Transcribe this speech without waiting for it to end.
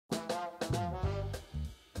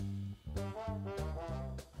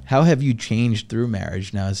How have you changed through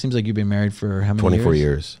marriage? Now, it seems like you've been married for how many 24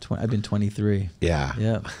 years. I've been 23. Yeah.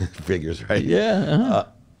 Yeah. Figures, right? Yeah.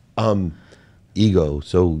 Ego.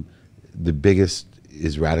 So the biggest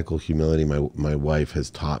is radical humility. My wife has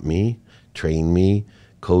taught me, trained me,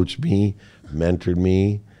 coached me, mentored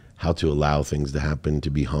me how to allow things to happen, to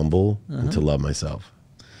be humble, and to love myself.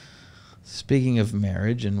 Speaking of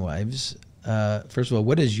marriage and wives, first of all,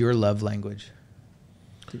 what is your love language?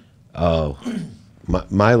 Oh,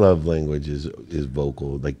 my love language is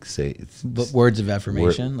vocal. Like say it's But words of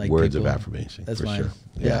affirmation, like words people, of affirmation. That's for mine. sure.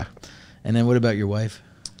 Yeah. And then what about your wife?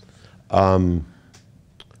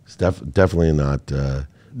 It's definitely not.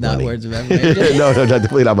 Not money. words of affirmation. No,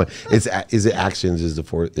 definitely not. Is it actions? Is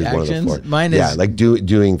one of the Actions? four? Mine is- yeah, like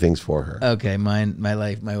doing things for her. Okay, my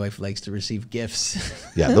wife likes to receive gifts.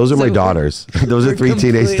 Yeah, those are my So daughters. Those are we're 3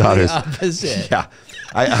 teenage completely daughters. Opposite. Yeah,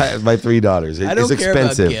 I my 3 daughters. I don't it's care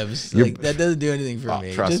expensive. about gifts. You're- Like that doesn't do anything for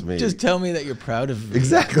me. trust me. Just tell me that you're proud of me.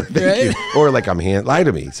 Exactly. Thank Right? you. Or like lie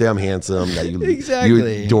to me. Say I'm handsome. That you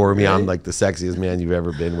Exactly. you adore me. I'm Right? like the sexiest man you've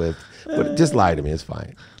ever been with. But just lie to me. It's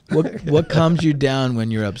fine. What calms you down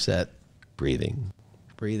when you're upset? Breathing.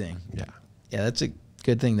 Breathing. Yeah. Yeah, that's a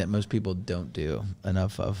good thing that most people don't do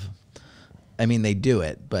enough of. I mean, they do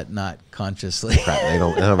it, but not consciously. They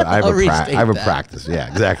don't. I have a practice.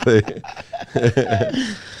 Yeah, exactly.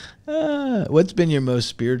 What's been your most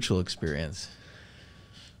spiritual experience?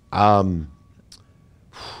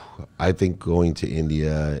 I think going to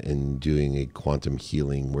India and doing a quantum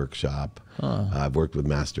healing workshop. I've worked with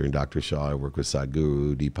Master and Dr. Shah. I worked with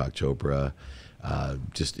Sadhguru, Deepak Chopra.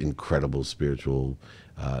 Just incredible spiritual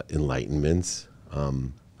enlightenments.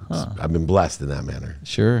 I've been blessed in that manner.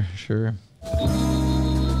 Sure.